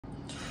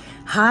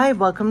Hi,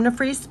 welcome to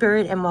Free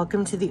Spirit and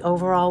welcome to the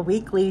overall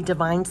weekly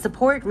divine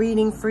support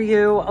reading for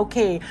you.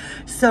 Okay,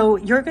 so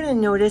you're going to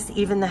notice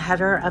even the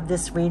header of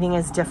this reading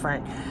is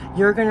different.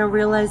 You're going to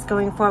realize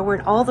going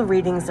forward, all the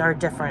readings are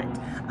different.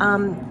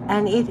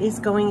 And it is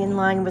going in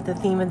line with the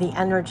theme of the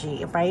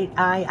energy, right?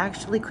 I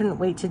actually couldn't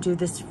wait to do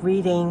this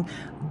reading,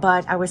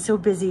 but I was so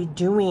busy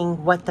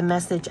doing what the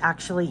message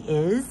actually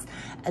is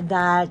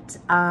that,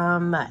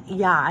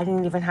 I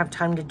didn't even have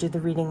time to do the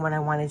reading when I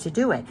wanted to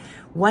do it.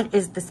 What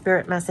is the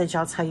spirit message?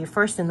 I'll tell you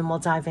first, and then we'll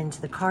dive into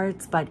the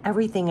cards. But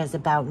everything is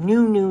about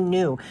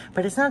new.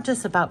 But it's not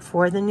just about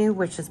for the new,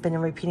 which has been a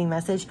repeating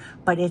message,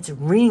 but it's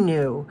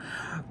renew,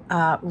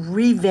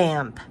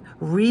 revamp,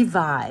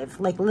 revive,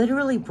 like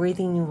literally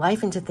breathing new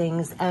life into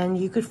things. And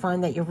you could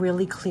find that you're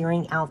really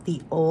clearing out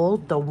the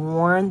old, the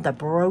worn, the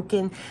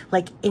broken.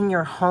 Like in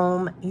your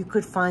home, you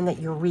could find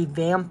that you're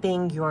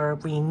revamping, you're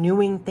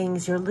renewing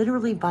things. You're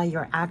literally by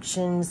your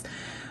actions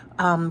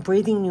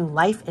breathing new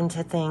life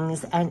into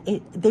things.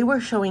 And they were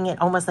showing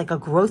it almost like a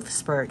growth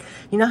spurt.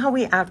 You know how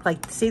we act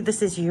like, say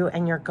this is you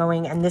and you're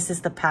going, and this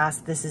is the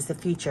past, this is the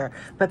future.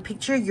 But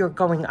picture you're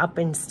going up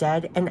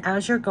instead. And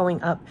as you're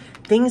going up,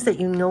 things that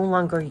you no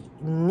longer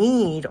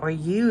need or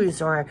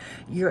use,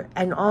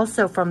 and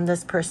also from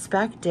this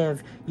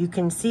perspective, you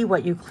can see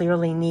what you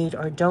clearly need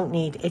or don't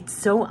need. It's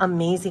so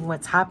amazing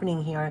what's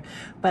happening here.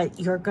 But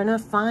you're going to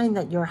find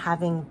that you're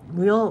having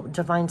real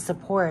divine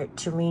support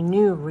to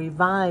renew,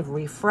 revive,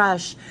 refresh,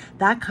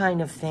 that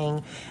kind of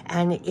thing.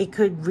 And it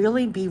could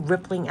really be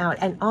rippling out.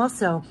 And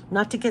also,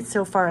 not to get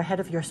so far ahead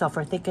of yourself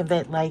or think of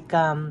it like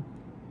a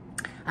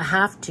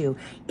have to.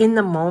 In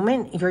the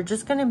moment, you're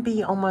just going to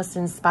be almost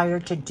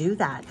inspired to do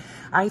that.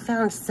 I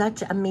found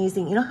such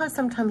amazing, you know how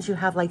sometimes you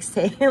have like,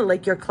 say,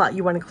 like you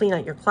want to clean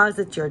out your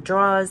closets, your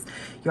drawers,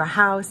 your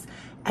house,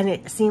 and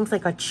it seems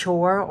like a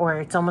chore or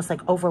it's almost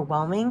like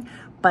overwhelming.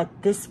 But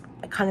this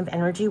kind of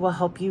energy will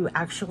help you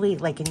actually,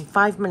 like in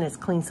 5 minutes,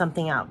 clean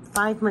something out.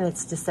 5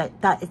 minutes to set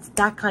that. It's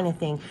that kind of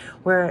thing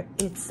where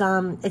it's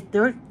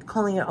they're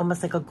calling it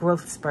almost like a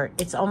growth spurt.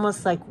 It's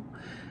almost like,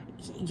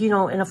 you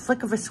know, in a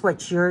flick of a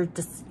switch, you're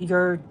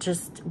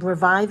just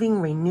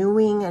reviving,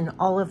 renewing, and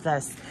all of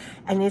this.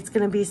 And it's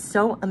going to be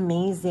so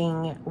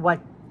amazing.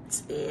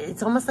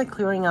 It's almost like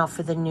clearing out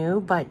for the new,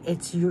 but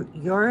it's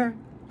your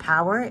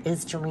power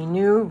is to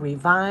renew,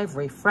 revive,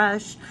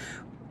 refresh,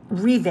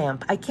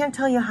 revamp. I can't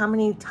tell you how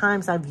many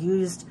times I've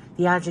used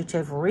the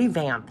adjective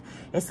revamp.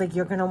 It's like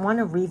you're going to want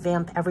to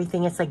revamp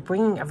everything. It's like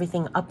bringing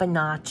everything up a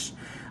notch.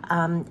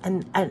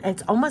 And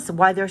it's almost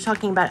why they're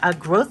talking about a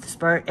growth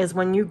spurt is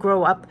when you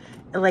grow up,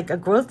 like a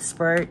growth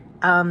spurt,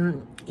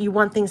 you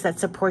want things that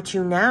support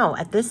you now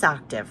at this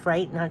octave,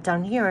 right? Not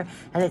down here.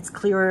 And it's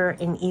clearer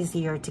and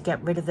easier to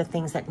get rid of the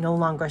things that no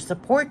longer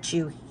support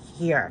you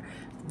here.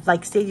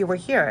 Like say you were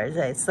here,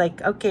 it's like,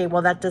 okay,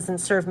 well, that doesn't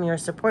serve me or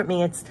support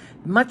me. It's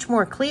much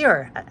more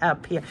clear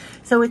up here.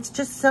 So it's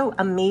just so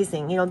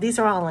amazing. You know, these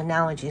are all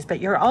analogies, but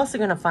you're also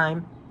going to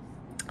find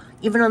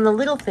even on the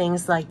little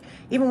things, like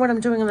even what I'm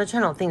doing on the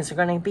channel, things are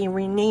going to be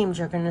renamed.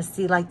 You're going to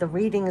see like the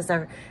readings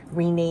are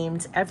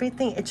renamed,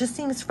 everything. It just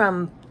seems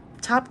from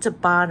top to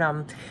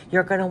bottom,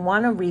 you're going to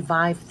want to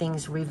revive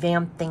things,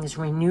 revamp things,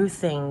 renew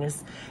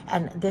things.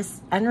 And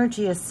this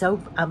energy is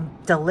so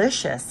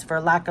delicious, for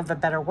lack of a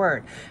better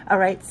word. All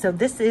right, so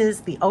this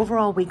is the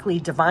overall weekly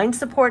divine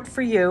support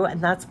for you.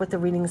 And that's what the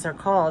readings are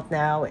called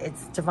now.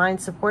 It's divine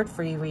support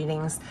for you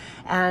readings.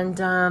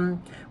 And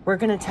we're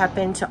going to tap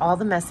into all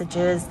the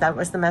messages. That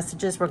was the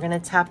messages. We're going to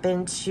tap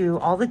into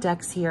all the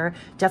decks here.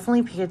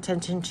 Definitely pay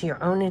attention to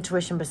your own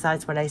intuition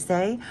besides what I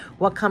say.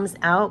 What comes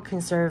out can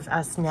serve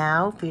us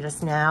now, feed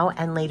us now,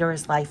 and later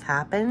as life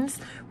happens.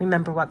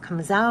 Remember what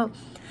comes out.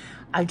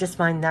 I just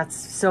find that's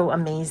so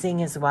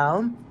amazing as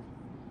well.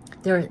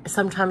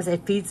 Sometimes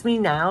it feeds me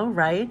now,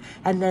 right?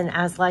 And then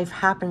as life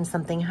happens,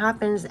 something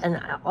happens,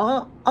 and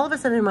all of a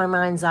sudden in my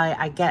mind's eye,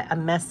 I get a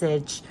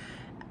message.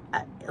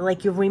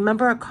 Like you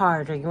remember a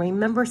card or you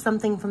remember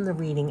something from the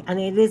reading, and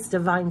it is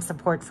divine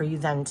support for you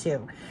then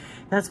too.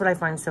 That's what I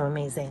find so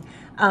amazing.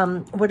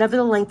 Whatever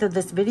the length of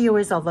this video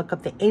is, I'll look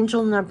up the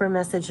angel number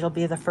message. It'll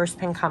be the first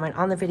pinned comment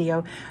on the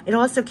video. It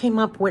also came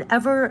up,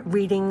 whatever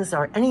readings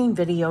or any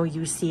video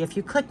you see, if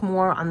you click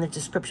more on the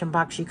description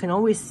box, you can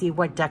always see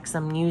what decks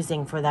I'm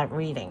using for that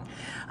reading.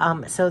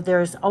 So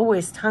there's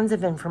always tons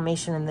of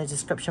information in the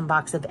description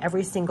box of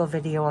every single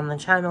video on the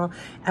channel.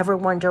 Ever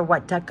wonder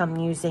what deck I'm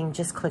using?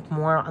 Just click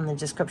more on the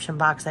description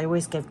box. I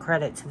always give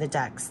credit to the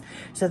decks.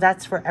 So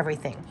that's for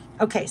everything.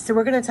 Okay, so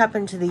we're going to tap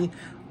into the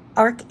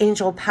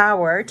Archangel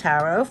Power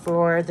Tarot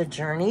for the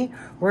journey.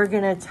 We're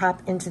going to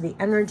tap into the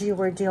energy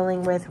we're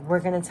dealing with. We're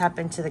going to tap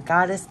into the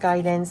goddess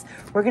guidance.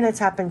 We're going to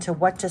tap into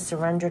what to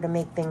surrender to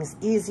make things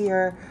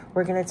easier.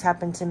 We're going to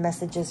tap into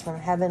messages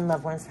from heaven,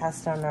 loved ones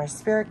passed on, our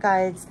spirit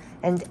guides,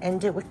 and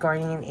end it with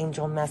guardian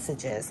angel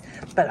messages.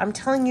 But I'm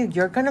telling you,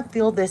 you're going to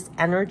feel this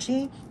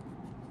energy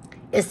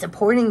is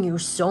supporting you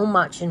so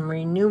much in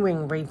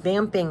renewing,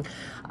 revamping.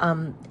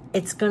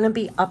 It's going to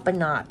be up a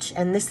notch.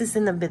 And this is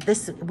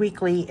this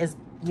weekly is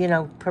you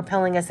know,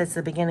 propelling us. It's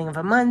the beginning of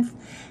a month,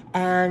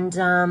 and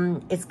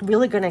it's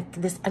really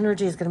this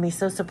energy is going to be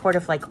so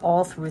supportive, like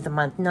all through the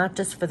month, not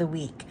just for the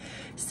week.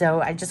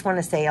 So I just want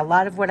to say a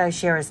lot of what I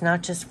share is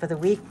not just for the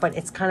week, but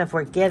it's kind of,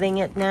 we're getting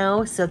it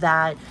now so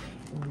that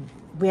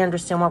we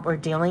understand what we're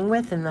dealing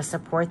with and the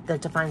support, the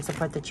divine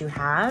support that you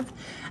have,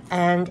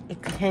 and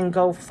it can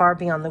go far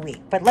beyond the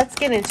week. But let's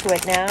get into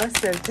it now.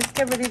 So just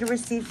get ready to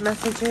receive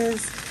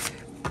messages.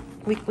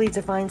 Weekly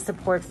divine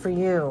support for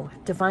you.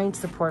 Divine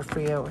support for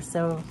you.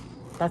 So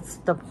that's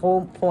the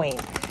whole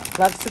point.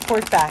 Love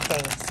support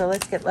backing. So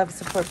let's get love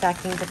support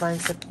backing, divine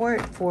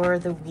support for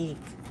the week.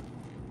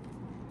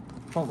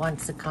 What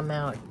wants to come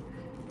out?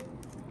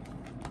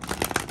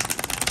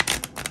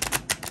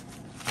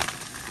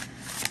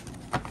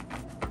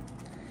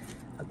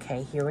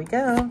 Okay, here we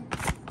go.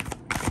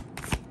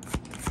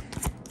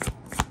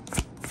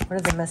 What are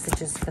the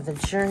messages for the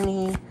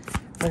journey?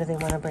 What do they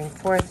want to bring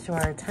forth to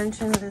our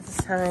attention at this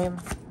time?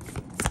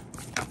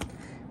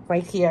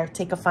 Right here,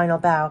 take a final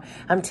bow.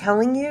 I'm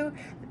telling you,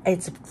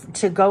 it's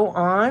to go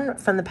on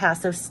from the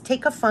past. So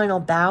take a final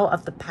bow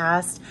of the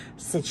past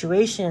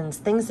situations,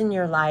 things in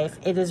your life.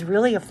 It is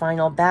really a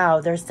final bow.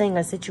 They're saying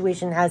a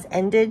situation has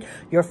ended.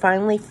 You're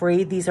finally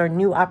free. These are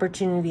new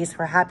opportunities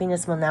for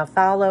happiness will now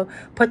follow.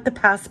 Put the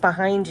past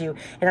behind you.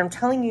 And I'm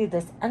telling you,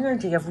 this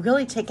energy of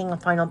really taking a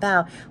final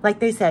bow, like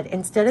they said,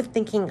 instead of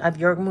thinking of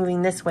you're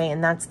moving this way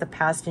and that's the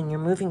past and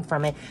you're moving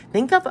from it,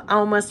 think of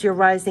almost you're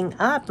rising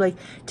up. Like,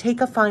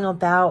 take a final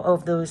bow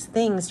of those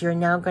things. You're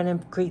now going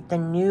to greet the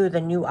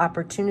new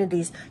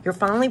opportunities. You're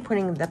finally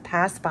putting the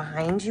past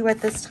behind you at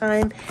this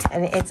time,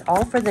 and it's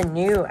all for the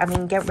new. I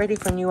mean, get ready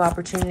for new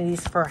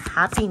opportunities for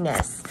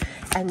happiness,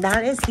 and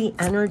that is the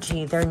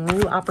energy. They're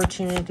new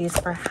opportunities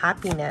for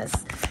happiness,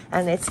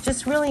 and it's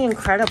just really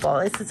incredible.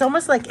 It's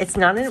almost like it's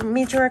not a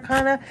major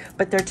arcana,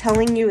 but they're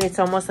telling you it's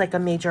almost like a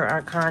major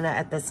arcana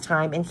at this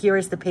time. And here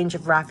is the Page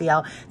of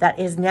Raphael that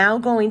is now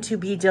going to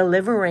be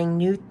delivering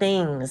new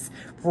things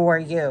for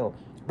you.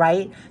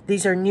 Right?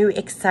 These are new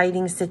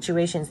exciting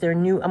situations. They're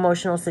new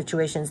emotional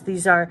situations.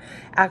 These are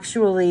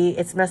actually,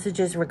 it's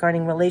messages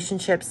regarding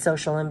relationships,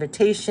 social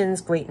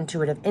invitations, great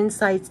intuitive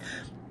insights.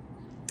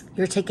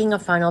 You're taking a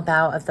final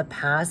bow of the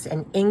past,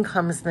 and in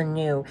comes the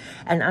new.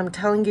 And I'm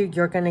telling you,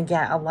 you're going to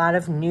get a lot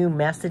of new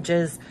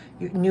messages,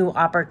 new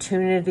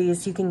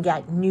opportunities. You can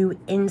get new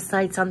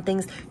insights on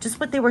things. Just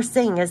what they were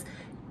saying is,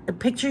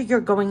 picture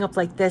you're going up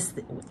like this,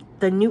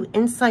 the new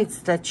insights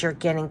that you're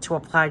getting to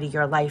apply to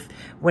your life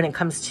when it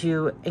comes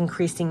to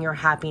increasing your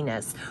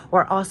happiness,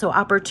 or also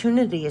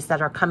opportunities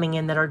that are coming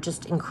in that are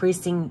just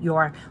increasing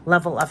your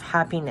level of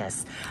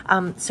happiness.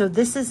 So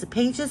this is,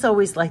 Page is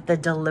always like the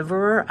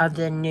deliverer of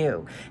the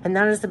new, and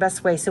that is the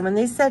best way. So when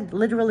they said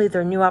literally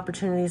they're new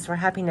opportunities for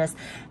happiness,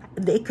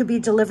 it could be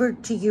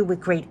delivered to you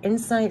with great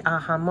insight,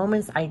 aha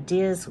moments,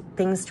 ideas,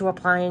 things to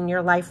apply in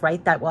your life,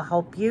 right? That will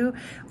help you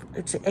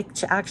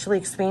to actually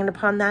expand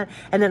upon that.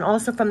 And then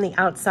also from the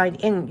outside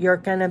in, you're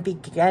going to be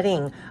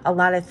getting a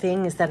lot of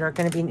things that are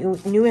going to be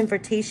new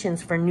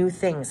invitations for new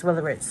things,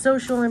 whether it's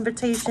social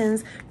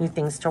invitations, new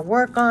things to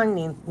work on,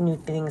 new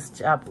things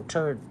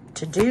to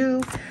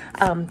do.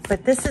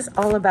 But this is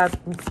all about,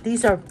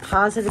 these are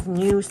positive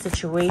new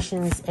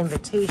situations,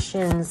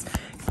 invitations,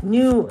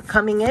 new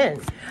coming in.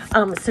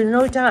 So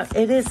no doubt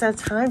it is a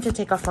time to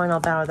take a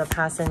final bow of the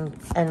past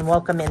and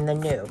welcome in the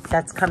new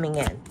that's coming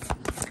in.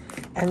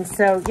 And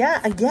so, yeah,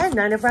 again,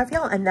 Nine of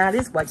Raphael, and that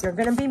is what you're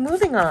going to be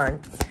moving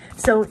on.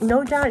 So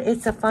no doubt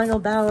it's a final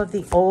bow of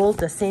the old,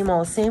 the same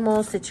old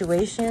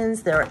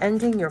situations. They're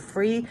ending. You're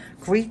free.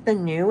 Greet the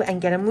new and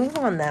get a move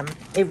on them.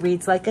 It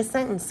reads like a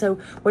sentence. So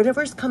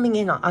whatever's coming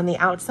in on the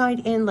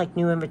outside in, like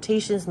new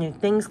invitations, new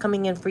things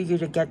coming in for you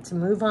to get to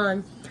move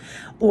on,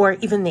 or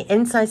even the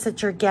insights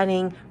that you're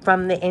getting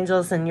from the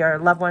angels and your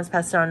loved ones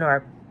passed on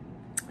or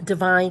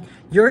divine,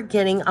 you're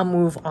getting a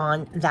move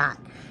on that.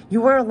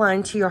 You are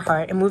aligned to your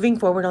heart and moving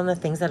forward on the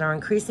things that are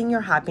increasing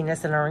your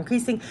happiness and are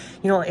increasing,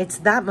 you know, it's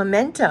that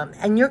momentum.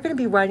 And you're going to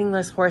be riding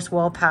this horse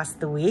well past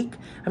the week.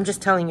 I'm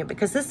just telling you,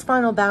 because this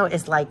final bow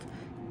is like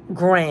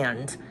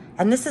grand.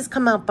 And this has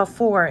come out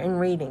before in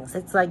readings.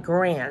 It's like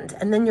grand.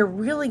 And then you're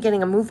really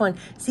getting a move on.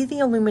 See the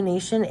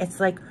illumination? It's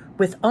like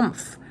with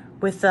oomph.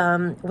 With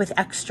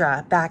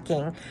extra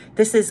backing.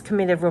 This is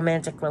committed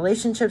romantic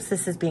relationships.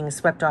 This is being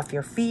swept off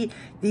your feet.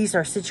 These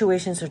are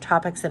situations or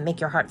topics that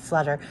make your heart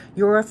flutter.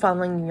 You're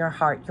following your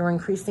heart. You're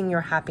increasing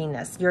your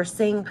happiness. You're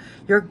saying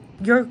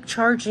you're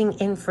charging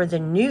in for the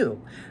new.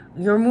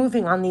 You're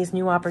moving on these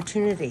new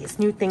opportunities,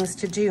 new things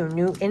to do,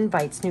 new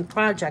invites, new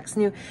projects,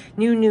 new.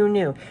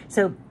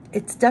 So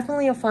it's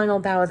definitely a final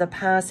bow of the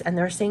past, and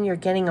they're saying you're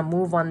getting a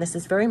move on. This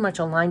is very much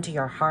aligned to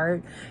your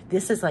heart.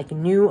 This is like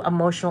new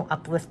emotional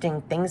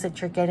uplifting things that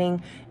you're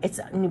getting.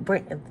 It's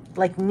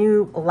like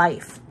new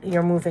life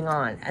you're moving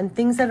on, and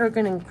things that are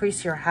going to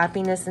increase your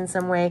happiness in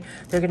some way.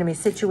 They're going to be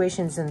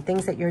situations and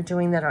things that you're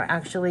doing that are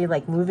actually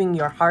like moving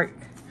your heart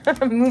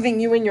moving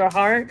you in your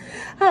heart.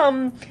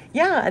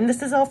 Yeah, and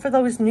this is all for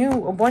those new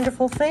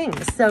wonderful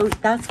things. So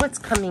that's what's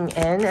coming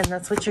in, and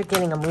that's what you're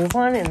getting a move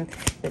on. And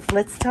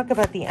let's talk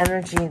about the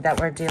energy that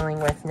we're dealing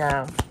with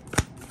now.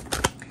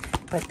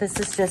 But this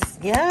is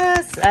just,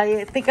 yes,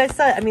 I think I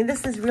saw it. I mean,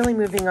 this is really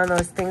moving on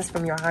those things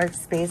from your heart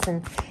space.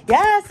 And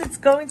yes, it's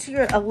going to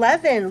your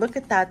 11. Look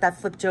at that.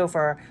 That flipped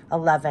over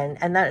 11.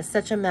 And that is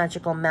such a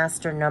magical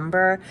master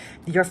number.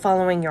 You're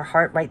following your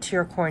heart right to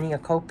your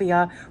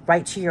cornucopia,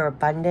 right to your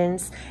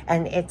abundance.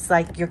 And it's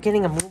like you're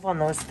getting a move on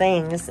those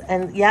things.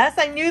 And yes,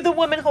 I knew the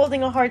woman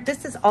holding a heart.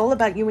 This is all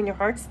about you and your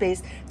heart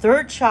space.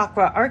 Third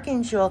chakra,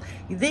 Archangel,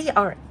 they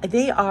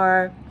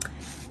are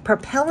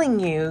propelling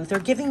you. They're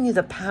giving you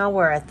the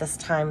power at this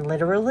time,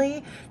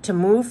 literally, to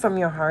move from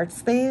your heart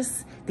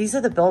space. These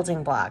are the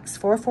building blocks.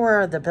 4-4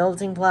 are the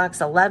building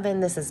blocks. 11,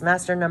 this is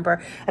master number.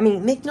 I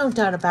mean, make no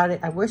doubt about it.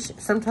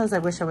 Sometimes I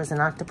wish I was an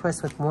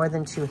octopus with more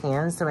than 2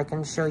 hands so I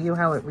can show you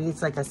how it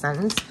reads like a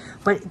sentence.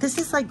 But this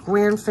is like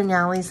grand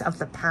finales of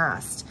the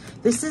past.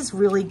 This is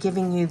really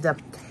giving you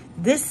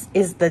this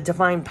is the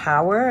divine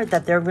power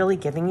that they're really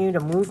giving you to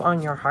move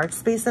on your heart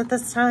space at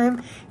this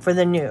time for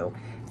the new.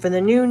 For the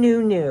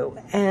new.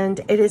 And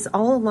it is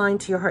all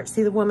aligned to your heart.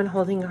 See the woman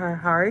holding her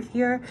heart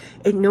here?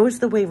 It knows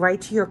the way right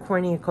to your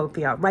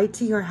cornucopia, right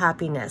to your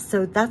happiness.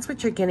 So that's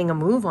what you're getting a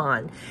move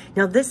on.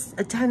 Now this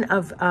 10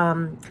 of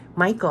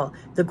Michael,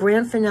 the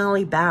grand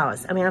finale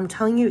bows. I mean, I'm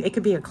telling you, it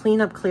could be a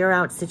cleanup, clear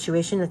out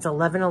situation. It's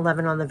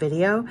 11-11 on the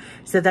video.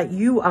 So that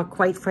you are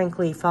quite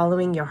frankly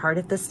following your heart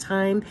at this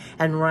time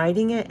and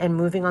riding it and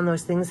moving on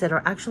those things that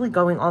are actually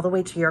going all the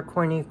way to your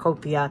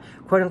cornucopia,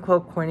 quote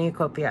unquote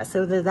cornucopia.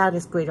 So that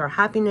is greater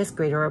happiness,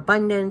 greater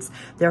abundance.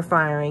 They're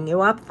firing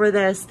you up for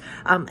this.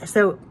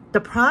 So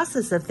the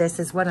process of this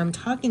is what I'm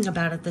talking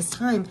about at this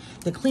time.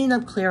 The clean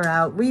up, clear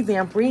out,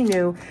 revamp,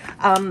 renew,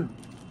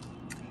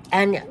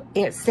 and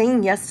it's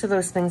saying yes to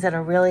those things that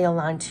are really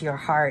aligned to your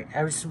heart.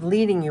 It's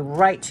leading you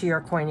right to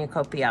your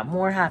cornucopia,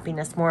 more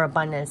happiness, more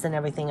abundance, and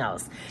everything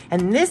else.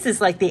 And this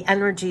is like the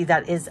energy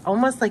that is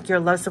almost like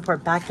your love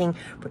support backing.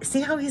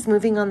 See how he's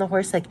moving on the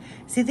horse? Like,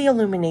 see the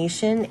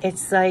illumination?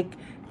 It's like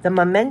the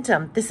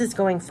momentum. This is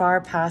going far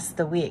past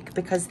the week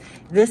because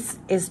this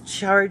is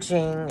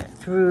charging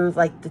through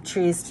like the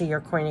trees to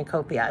your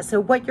cornucopia. So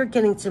what you're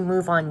getting to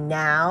move on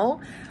now,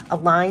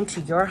 aligned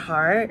to your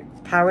heart,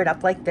 powered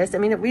up like this. I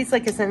mean, it reads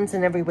like a sentence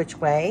in every which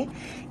way,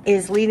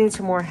 is leading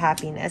to more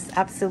happiness.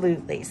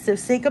 Absolutely. So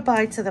say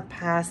goodbye to the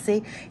past.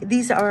 Say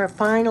these are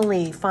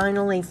finally,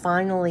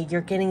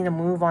 you're getting to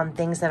move on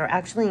things that are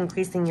actually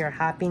increasing your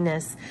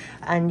happiness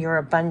and your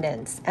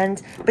abundance.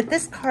 But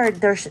this card,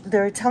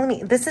 they're telling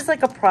me this is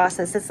like a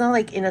process. It's not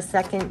like in a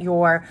second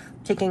you're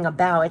taking a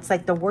bow. It's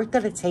like the work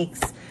that it takes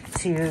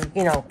to,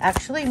 you know,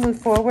 actually move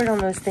forward on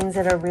those things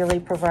that are really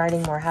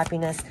providing more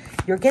happiness.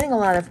 You're getting a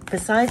lot of,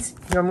 besides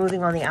you're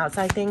moving on the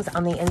outside things,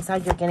 on the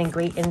inside, you're getting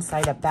great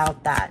insight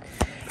about that.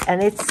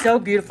 And it's so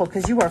beautiful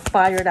because you are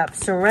fired up.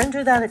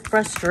 Surrender that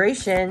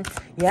frustration.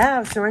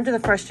 Yeah, surrender the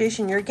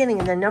frustration you're getting.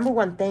 And the number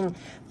one thing,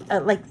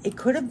 like it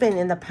could have been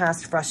in the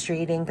past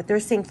frustrating, but they're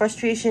saying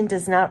frustration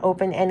does not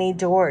open any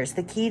doors.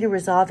 The key to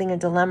resolving a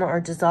dilemma or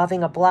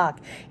dissolving a block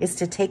is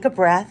to take a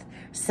breath,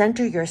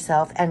 center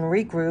yourself, and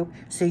regroup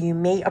so you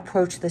may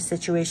approach the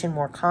situation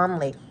more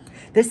calmly.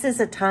 This is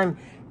a time,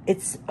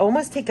 it's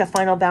almost take a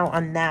final bow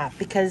on that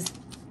because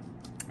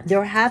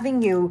they're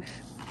having you,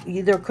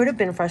 there could have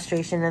been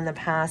frustration in the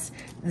past.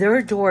 There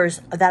are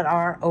doors that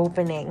are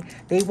opening.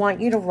 They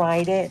want you to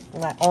ride it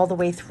all the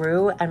way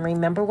through and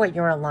remember what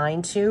you're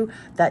aligned to,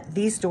 that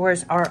these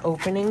doors are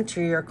opening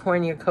to your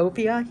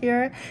cornucopia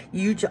here.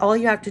 All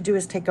you have to do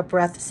is take a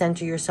breath,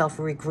 center yourself,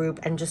 regroup,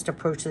 and just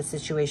approach the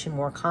situation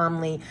more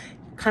calmly.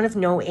 Kind of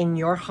know in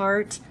your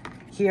heart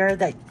here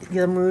that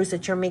the moves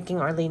that you're making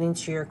are leading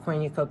to your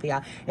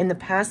cornucopia. In the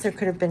past, there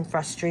could have been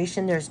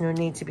frustration. There's no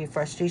need to be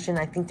frustration.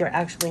 I think they're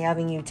actually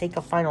having you take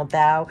a final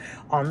bow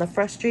on the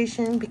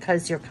frustration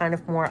because you're kind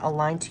of more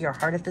aligned to your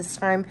heart at this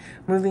time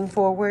moving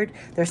forward.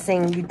 They're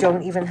saying you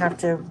don't even have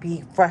to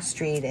be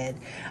frustrated.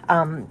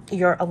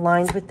 You're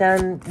aligned with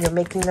them. You're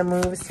making the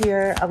moves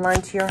here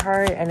aligned to your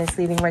heart and it's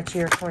leading right to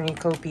your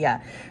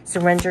cornucopia.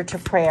 Surrender to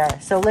prayer.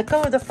 So let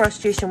go of the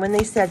frustration. When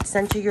they said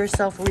center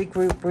yourself,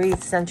 regroup,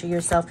 breathe, center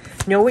yourself,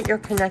 know what you're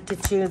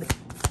connected to.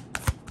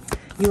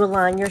 You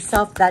align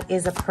yourself. That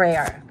is a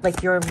prayer.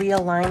 Like you're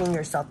realigning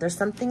yourself. There's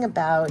something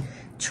about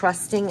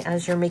trusting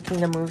as you're making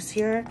the moves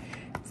here.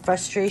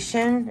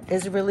 Frustration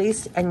is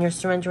released and you're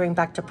surrendering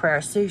back to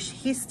prayer. So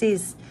he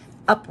stays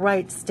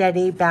upright,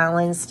 steady,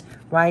 balanced,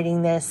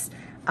 riding this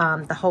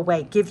the whole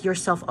way. Give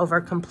yourself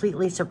over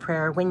completely to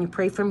prayer. When you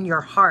pray from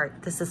your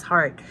heart, this is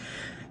heart,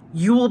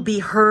 you will be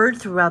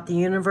heard throughout the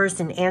universe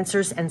and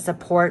answers and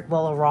support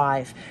will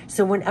arrive.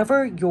 So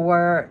whenever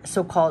you're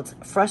so-called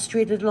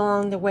frustrated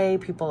along the way,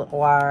 people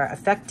are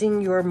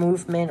affecting your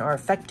movement or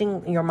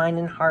affecting your mind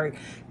and heart,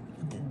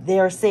 they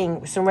are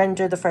saying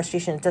surrender the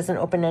frustration. It doesn't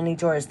open any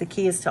doors. The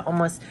key is to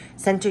almost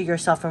center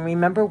yourself and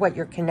remember what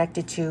you're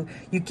connected to.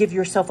 You give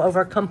yourself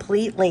over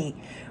completely.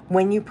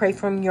 When you pray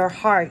from your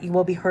heart, you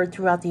will be heard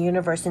throughout the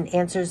universe, and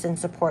answers and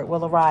support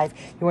will arrive.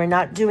 You are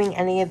not doing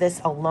any of this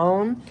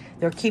alone.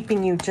 They're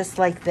keeping you just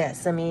like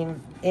this. I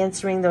mean,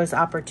 answering those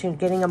opportunities,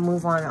 getting a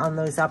move on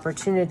those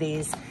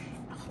opportunities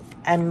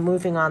and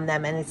moving on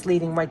them, and it's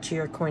leading right to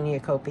your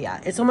cornucopia.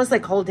 It's almost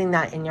like holding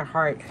that in your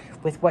heart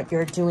with what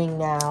you're doing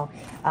now,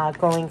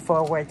 going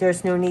forward.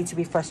 There's no need to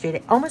be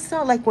frustrated. Almost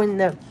not like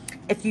when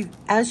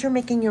as you're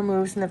making your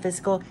moves in the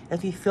physical,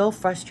 if you feel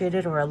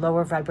frustrated or a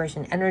lower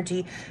vibration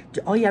energy,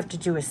 all you have to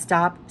do is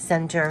stop,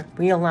 center,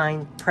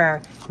 realign,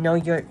 prayer. No,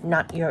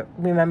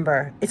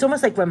 remember, it's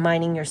almost like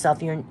reminding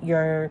yourself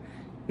you're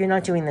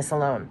not doing this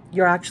alone.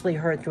 You're actually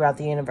heard throughout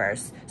the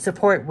universe.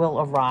 Support will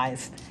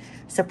arrive.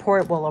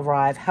 Support will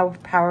arrive. How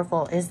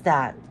powerful is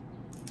that,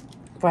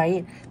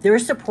 right? They're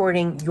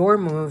supporting your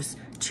moves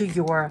to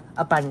your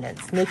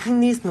abundance.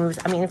 Making these moves,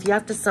 I mean, if you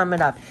have to sum it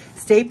up,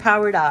 stay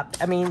powered up.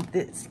 I mean,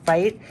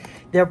 right?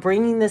 They're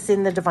bringing this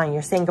in the divine.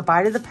 You're saying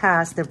goodbye to the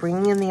past. They're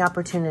bringing in the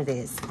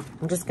opportunities.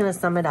 I'm just going to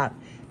sum it up.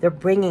 They're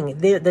bringing,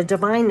 the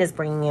divine is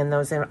bringing in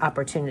those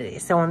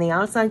opportunities. So on the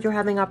outside, you're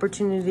having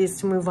opportunities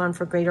to move on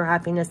for greater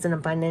happiness and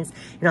abundance.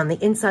 And on the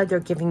inside, they're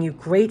giving you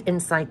great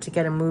insight to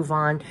get a move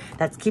on.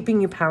 That's keeping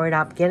you powered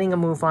up, getting a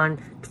move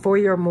on for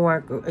your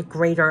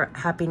greater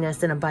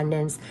happiness and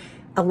abundance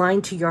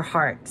aligned to your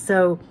heart.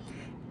 So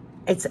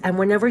and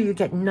whenever you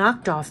get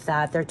knocked off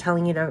that, they're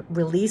telling you to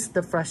release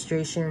the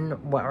frustration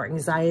or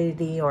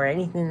anxiety or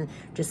anything.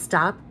 Just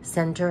stop,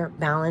 center,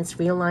 balance,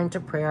 realign to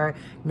prayer.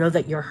 Know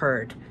that you're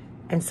heard,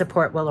 and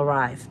support will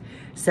arrive.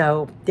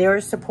 So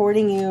they're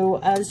supporting you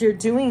as you're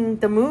doing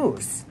the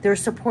moves. They're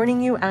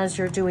supporting you as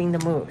you're doing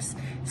the moves.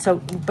 So,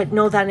 but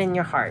know that in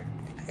your heart.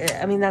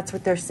 I mean, that's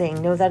what they're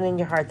saying. Know that in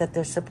your heart, that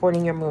they're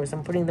supporting your moves.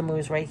 I'm putting the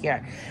moves right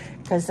here.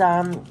 Because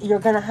you're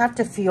going to have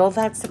to feel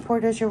that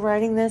support as you're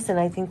writing this. And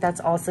I think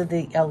that's also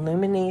the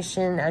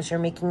illumination as you're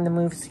making the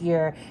moves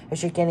here,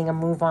 as you're getting a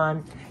move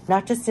on.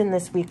 Not just in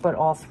this week, but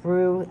all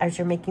through, as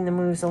you're making the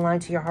moves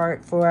aligned to your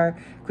heart for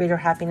greater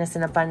happiness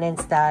and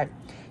abundance, that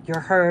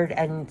you're heard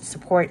and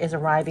support is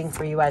arriving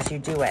for you as you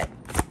do it.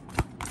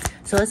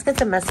 So let's get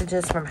the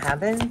messages from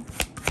heaven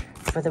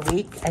for the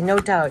week. And no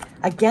doubt,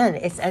 again,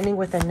 it's ending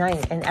with a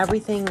night, and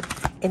everything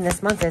in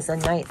this month is a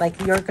night. Like,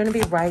 you're going to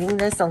be writing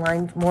this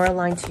more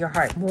aligned to your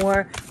heart,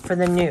 more for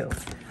the new,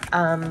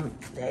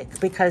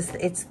 because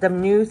it's the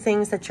new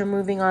things that you're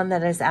moving on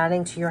that is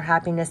adding to your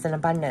happiness and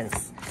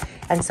abundance.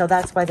 And so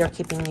that's why they're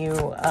keeping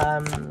you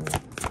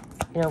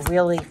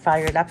really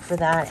fired up for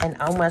that,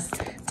 and almost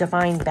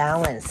divine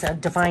balance, a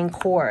divine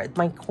core.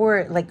 My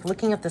core, like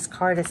looking at this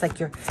card, it's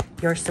like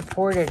you're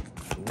supported.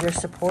 You're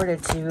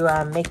supported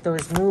to make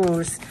those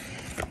moves,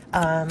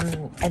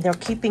 and they're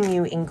keeping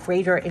you in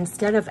greater,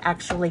 instead of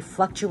actually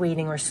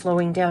fluctuating or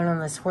slowing down on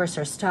this horse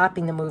or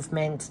stopping the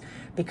movement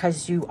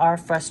because you are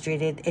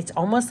frustrated. It's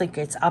almost like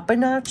it's up a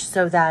notch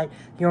so that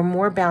you're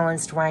more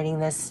balanced riding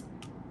this.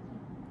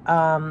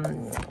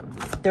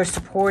 They're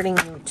supporting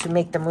you to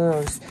make the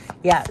moves.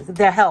 Yeah,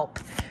 their help.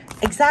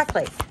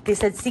 Exactly. They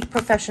said seek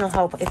professional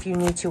help if you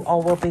need to.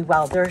 All will be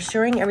well. They're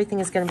assuring everything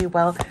is going to be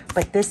well,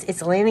 but this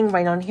is landing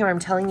right on here. I'm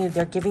telling you,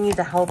 they're giving you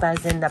the help,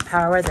 as in the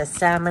power, the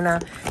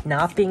stamina,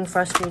 not being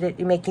frustrated,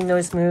 you're making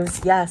those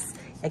moves. Yes,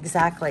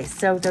 exactly.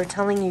 So they're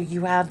telling you,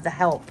 you have the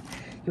help.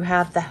 You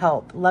have the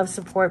help. Love,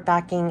 support,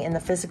 backing in the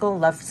physical.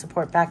 Love,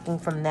 support, backing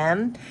from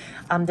them.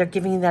 They're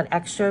giving you that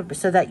extra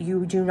so that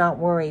you do not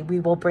worry. We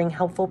will bring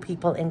helpful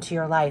people into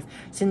your life.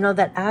 So know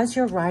that as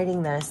you're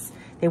writing this,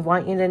 they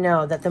want you to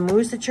know that the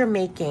moves that you're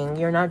making,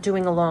 you're not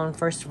doing alone,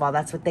 first of all.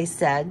 That's what they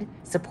said.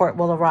 Support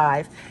will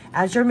arrive.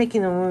 As you're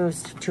making the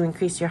moves to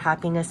increase your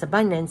happiness,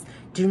 abundance,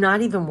 do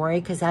not even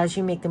worry, because as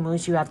you make the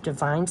moves, you have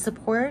divine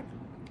support.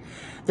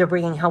 They're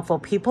bringing helpful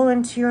people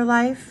into your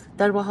life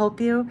that will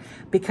help you,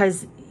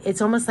 because it's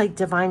almost like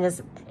divine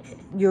is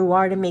you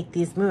are to make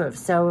these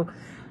moves. So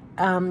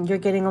you're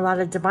getting a lot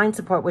of divine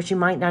support, which you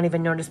might not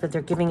even notice, but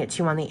they're giving it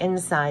to you on the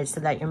inside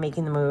so that you're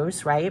making the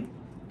moves, right?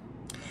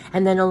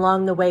 And then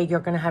along the way,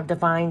 you're going to have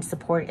divine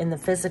support in the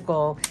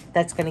physical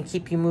that's going to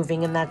keep you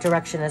moving in that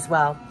direction as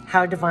well.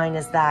 How divine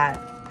is that?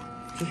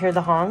 Do you hear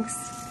the honks?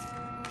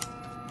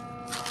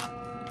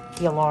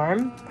 The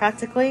alarm,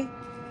 practically.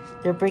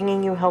 They're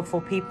bringing you helpful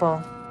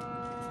people.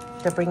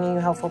 They're bringing you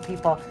helpful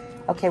people.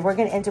 Okay, we're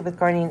going to end it with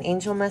guardian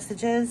angel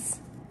messages.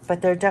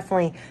 But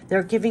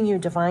they're giving you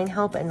divine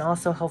help and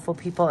also helpful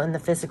people in the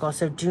physical.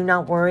 So do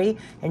not worry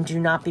and do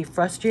not be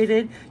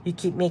frustrated. You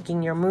keep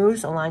making your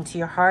moves aligned to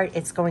your heart.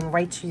 It's going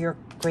right to your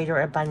greater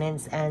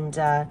abundance and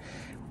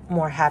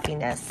more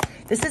happiness.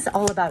 This is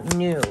all about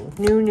new,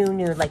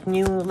 like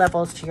new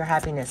levels to your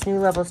happiness, new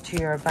levels to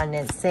your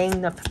abundance,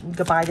 saying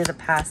goodbye to the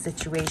past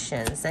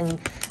situations and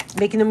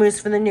making the moves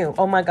for the new.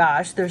 Oh my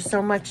gosh, there's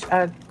so much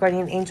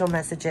guardian angel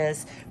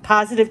messages.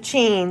 Positive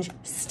change,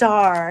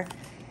 star,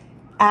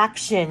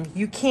 action.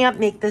 You can't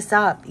make this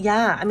up.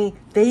 Yeah, I mean,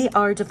 they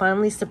are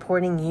divinely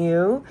supporting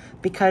you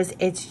because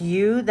it's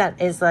you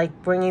that is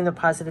like bringing the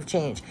positive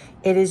change.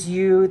 It is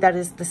you that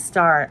is the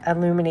star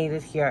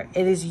illuminated here.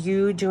 It is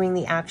you doing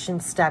the action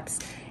steps,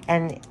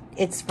 and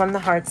it's from the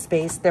heart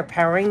space. They're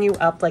powering you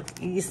up. Like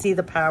you see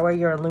the power,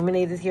 you're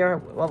illuminated here,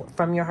 well,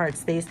 from your heart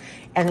space,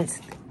 and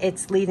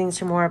it's leading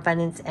to more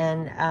abundance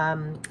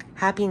and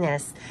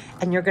happiness.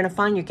 And you're going to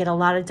find you get a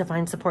lot of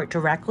divine support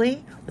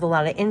directly with a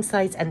lot of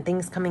insights and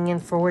things coming in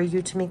for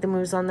you to make the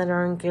moves on that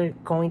are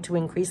going to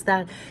increase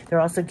that. They're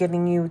also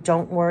giving you,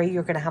 don't worry,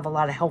 you're going to have a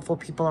lot of helpful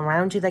people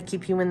around you that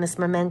keep you in this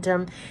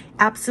momentum.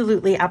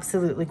 Absolutely,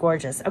 absolutely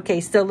gorgeous.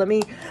 Okay, so let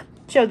me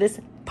show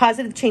this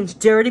positive change.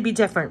 Dare to be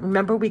different.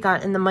 Remember, we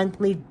got in the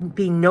monthly,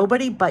 be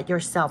nobody but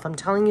yourself. I'm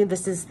telling you,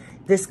 this is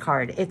this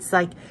card. It's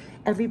like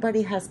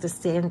everybody has to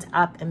stand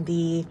up and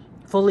be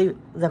fully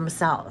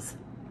themselves.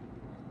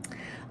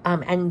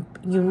 And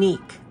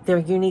unique, their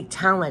unique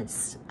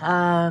talents,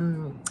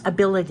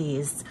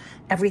 abilities,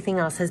 everything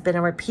else has been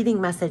a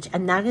repeating message,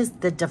 and that is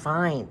the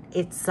divine.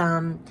 It's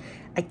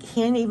I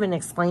can't even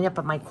explain it,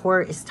 but my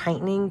core is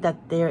tightening that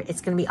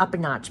it's going to be up a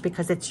notch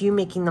because it's you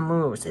making the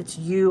moves. It's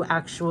you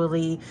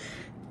actually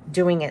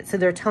doing it. So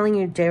they're telling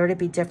you, dare to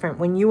be different.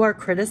 When you are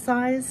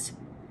criticized,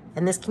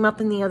 and this came up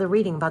in the other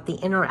reading about the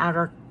inner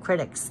outer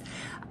critics.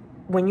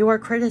 When you are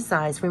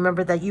criticized,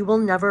 remember that you will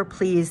never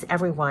please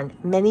everyone.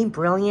 Many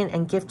brilliant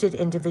and gifted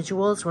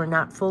individuals were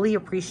not fully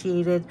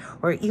appreciated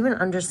or even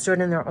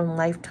understood in their own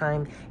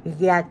lifetime,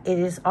 yet it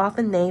is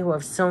often they who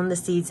have sown the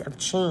seeds of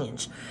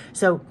change.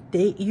 So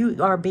you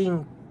are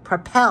being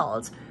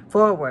propelled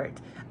forward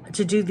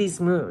to do these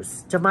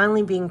moves,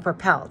 divinely being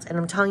propelled. And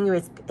I'm telling you,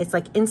 it's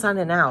like inside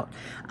and out,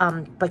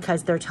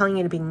 because they're telling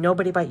you to be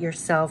nobody but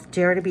yourself,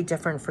 dare to be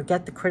different,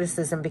 forget the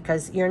criticism,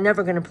 because you're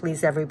never going to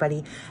please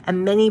everybody.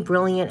 And many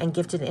brilliant and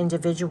gifted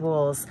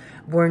individuals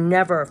were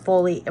never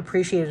fully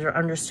appreciated or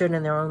understood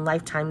in their own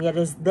lifetime, yet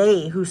it is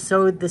they who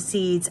sowed the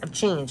seeds of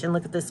change. And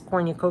look at this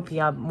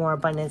cornucopia, more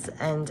abundance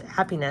and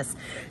happiness.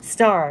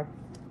 Star.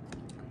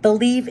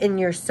 Believe in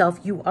yourself.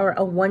 You are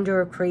a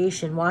wonder of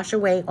creation. Wash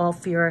away all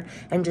fear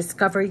and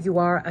discover you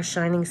are a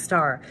shining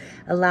star.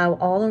 Allow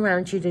all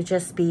around you to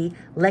just be.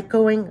 Let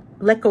go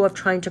of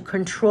trying to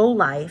control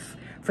life,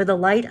 for the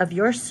light of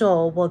your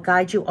soul will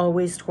guide you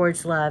always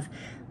towards love.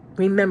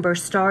 Remember,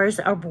 stars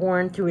are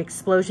born through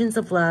explosions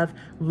of love.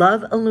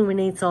 Love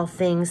illuminates all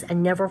things,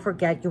 and never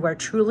forget you are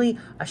truly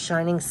a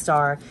shining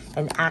star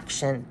in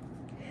action.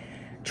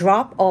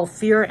 Drop all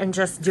fear and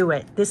just do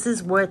it. This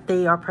is what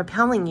they are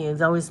propelling you,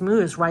 those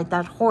moves. Ride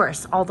that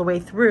horse all the way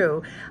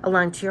through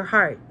along to your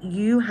heart.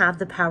 You have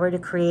the power to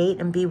create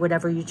and be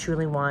whatever you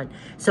truly want.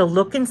 So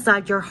look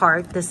inside your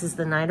heart. This is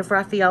the Knight of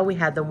Raphael. We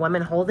had the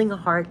woman holding a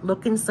heart.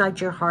 Look inside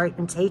your heart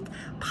and take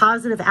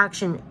positive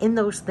action in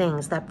those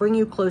things that bring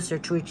you closer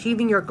to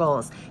achieving your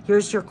goals.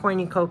 Here's your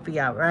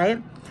cornucopia,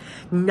 right?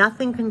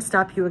 Nothing can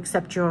stop you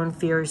except your own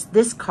fears.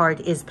 This card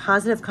is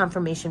positive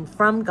confirmation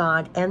from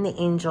God and the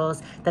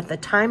angels that the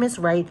time is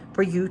right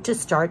for you to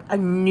start a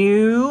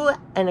new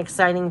and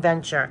exciting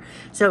venture.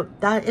 So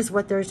that is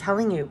what they're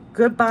telling you.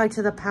 Goodbye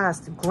to the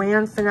past.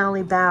 Grand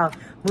finale bow.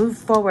 Move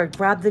forward.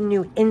 Grab the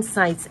new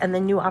insights and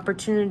the new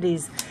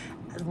opportunities,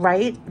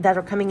 right, that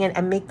are coming in,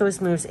 and make those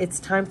moves. It's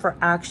time for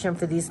action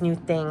for these new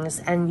things,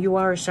 and you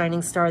are a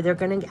shining star. They're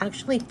going to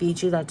actually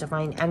feed you that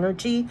divine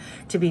energy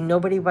to be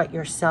nobody but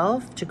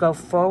yourself, to go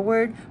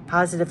forward,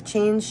 positive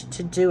change,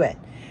 to do it.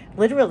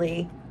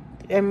 Literally.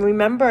 And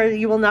remember,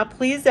 you will not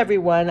please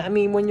everyone. I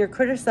mean, when you're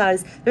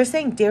criticized, they're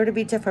saying dare to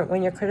be different.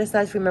 When you're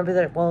criticized, remember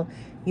that, well,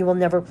 you will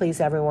never please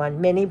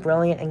everyone. Many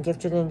brilliant and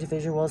gifted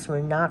individuals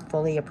were not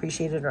fully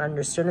appreciated or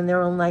understood in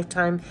their own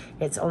lifetime.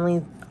 It's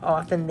only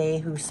often they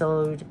who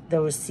sowed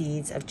those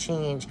seeds of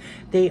change.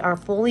 They are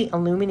fully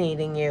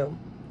illuminating you.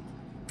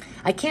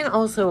 I can't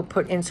also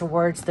put into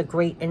words the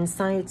great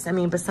insights. I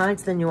mean,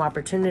 besides the new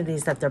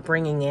opportunities that they're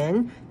bringing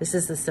in, this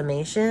is the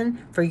summation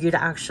for you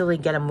to actually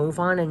get a move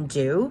on and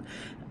do.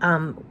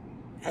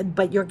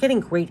 But you're getting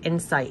great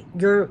insight.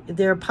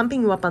 They're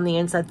pumping you up on the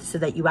inside so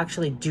that you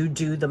actually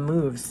do the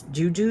moves.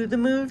 Do the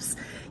moves.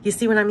 You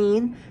see what I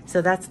mean?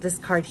 So that's this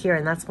card here,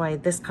 and that's why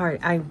this card,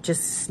 I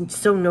just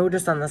so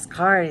noticed on this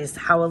card is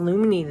how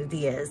illuminated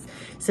he is.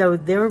 So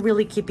they're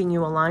really keeping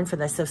you aligned for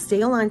this. So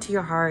stay aligned to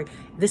your heart.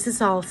 This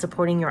is all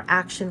supporting your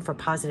action for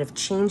positive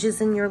changes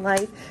in your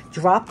life.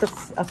 Drop the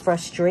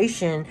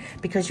frustration,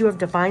 because you have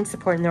divine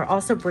support, and they're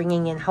also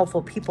bringing in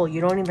helpful people. You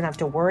don't even have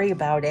to worry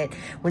about it.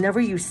 Whenever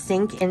you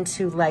sink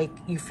into, like,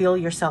 you feel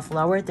yourself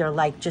lower, they're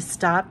like, just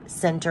stop,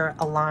 center,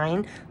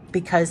 align,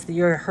 because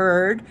you're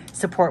heard,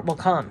 support will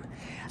come.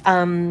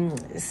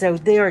 So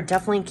they are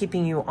definitely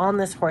keeping you on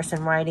this horse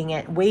and riding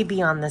it way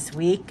beyond this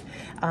week.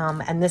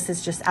 And this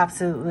is just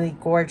absolutely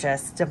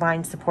gorgeous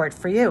divine support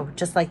for you,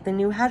 just like the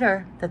new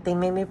header that they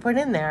made me put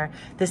in there.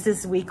 This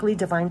is weekly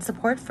divine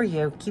support for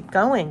you. Keep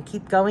going,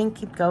 keep going,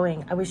 keep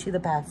going. I wish you the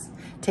best.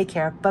 Take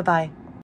care. Bye-bye.